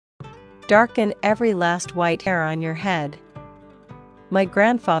Darken every last white hair on your head. My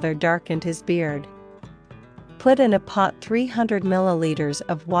grandfather darkened his beard. Put in a pot 300 milliliters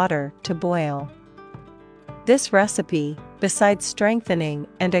of water to boil. This recipe, besides strengthening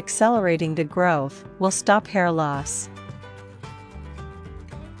and accelerating the growth, will stop hair loss.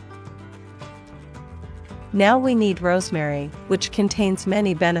 Now we need rosemary, which contains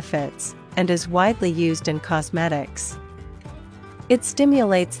many benefits and is widely used in cosmetics. It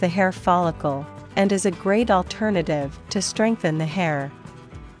stimulates the hair follicle and is a great alternative to strengthen the hair.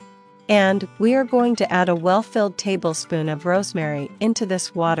 And we are going to add a well-filled tablespoon of rosemary into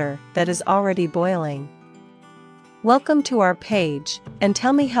this water that is already boiling. Welcome to our page, and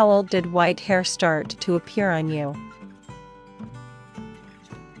tell me, how old did white hair start to appear on you?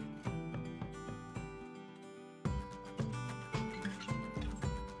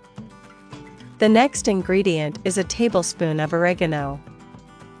 The next ingredient is a tablespoon of oregano.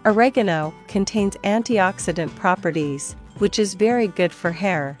 Oregano contains antioxidant properties, which is very good for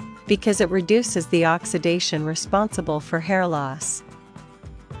hair, because it reduces the oxidation responsible for hair loss.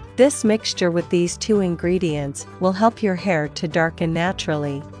 This mixture with these two ingredients will help your hair to darken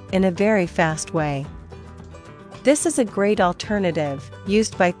naturally, in a very fast way. This is a great alternative,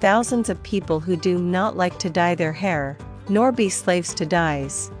 used by thousands of people who do not like to dye their hair, nor be slaves to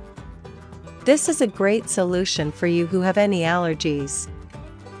dyes. This is a great solution for you who have any allergies.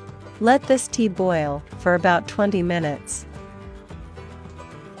 Let this tea boil for about 20 minutes.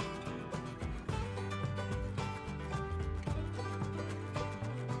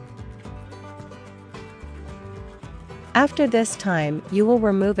 After this time, you will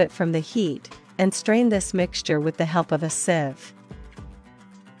remove it from the heat and strain this mixture with the help of a sieve.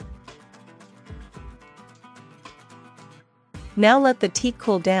 Now let the tea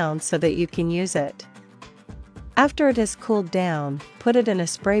cool down so that you can use it. After it has cooled down, put it in a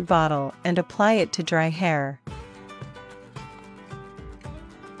spray bottle and apply it to dry hair.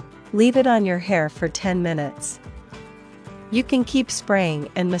 Leave it on your hair for 10 minutes. You can keep spraying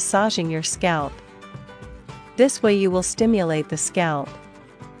and massaging your scalp. This way you will stimulate the scalp.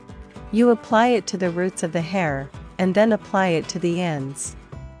 You apply it to the roots of the hair, and then apply it to the ends.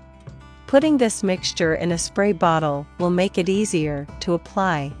 Putting this mixture in a spray bottle will make it easier to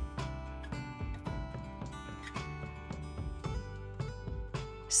apply.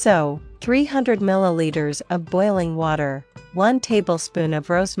 So, 300 milliliters of boiling water, 1 tablespoon of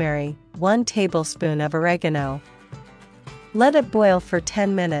rosemary, 1 tablespoon of oregano. Let it boil for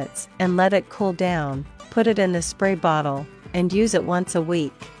 10 minutes and let it cool down. Put it in the spray bottle and use it once a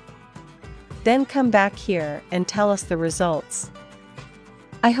week. Then come back here and tell us the results.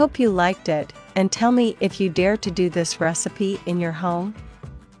 I hope you liked it, and tell me if you dare to do this recipe in your home.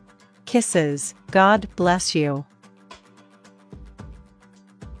 Kisses. God bless you.